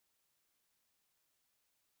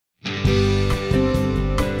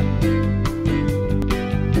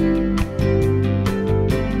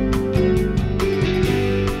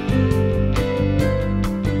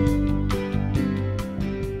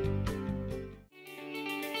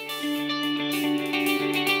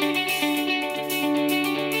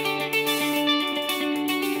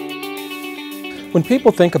When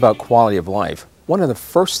people think about quality of life, one of the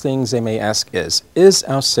first things they may ask is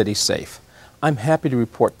our city safe? I'm happy to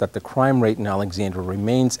report that the crime rate in Alexandria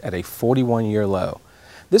remains at a 41-year low.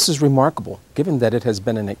 This is remarkable, given that it has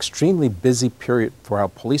been an extremely busy period for our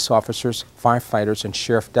police officers, firefighters, and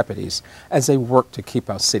sheriff deputies as they work to keep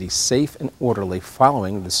our city safe and orderly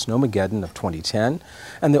following the Snowmageddon of 2010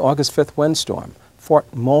 and the August 5th windstorm,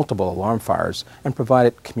 fought multiple alarm fires, and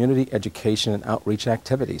provided community education and outreach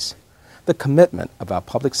activities. The commitment of our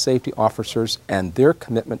public safety officers and their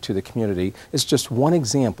commitment to the community is just one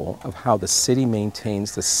example of how the city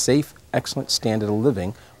maintains the safe, excellent standard of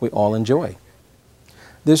living we all enjoy.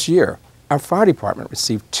 This year, our fire department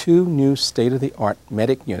received 2 new state-of-the-art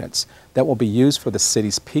medic units that will be used for the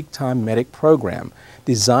city's peak time medic program,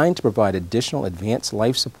 designed to provide additional advanced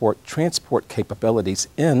life support transport capabilities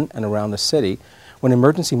in and around the city when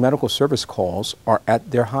emergency medical service calls are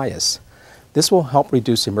at their highest. This will help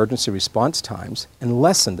reduce emergency response times and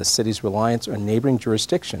lessen the city's reliance on neighboring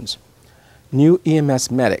jurisdictions. New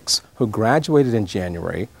EMS medics who graduated in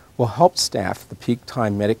January will help staff the peak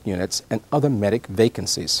time medic units and other medic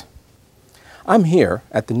vacancies. I'm here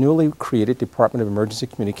at the newly created Department of Emergency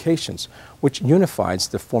Communications, which unifies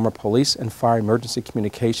the former police and fire emergency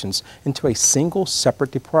communications into a single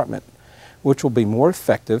separate department, which will be more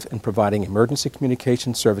effective in providing emergency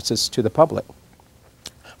communication services to the public.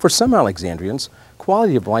 For some Alexandrians,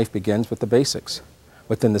 quality of life begins with the basics.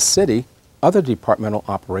 Within the city, other departmental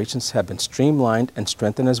operations have been streamlined and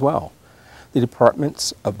strengthened as well. The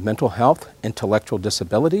Departments of Mental Health, Intellectual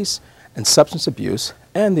Disabilities, and Substance Abuse,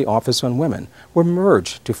 and the Office on Women were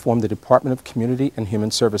merged to form the Department of Community and Human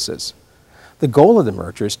Services. The goal of the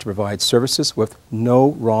merger is to provide services with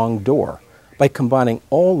no wrong door, by combining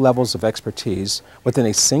all levels of expertise within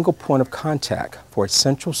a single point of contact for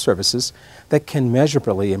essential services that can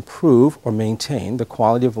measurably improve or maintain the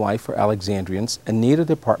quality of life for Alexandrians in need of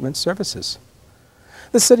department services.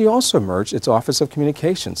 The city also merged its Office of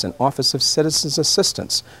Communications and Office of Citizens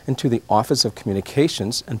Assistance into the Office of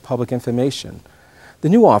Communications and Public Information. The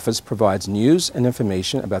new office provides news and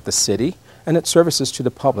information about the city and its services to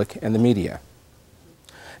the public and the media.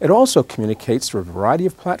 It also communicates through a variety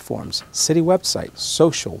of platforms, city websites,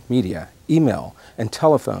 social media, email, and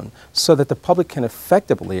telephone, so that the public can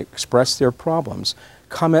effectively express their problems,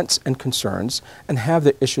 comments, and concerns, and have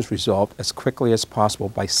their issues resolved as quickly as possible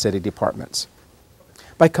by city departments.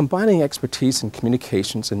 By combining expertise in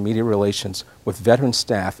communications and media relations with veteran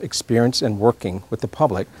staff experienced in working with the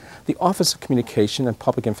public, the Office of Communication and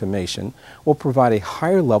Public Information will provide a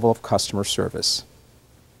higher level of customer service.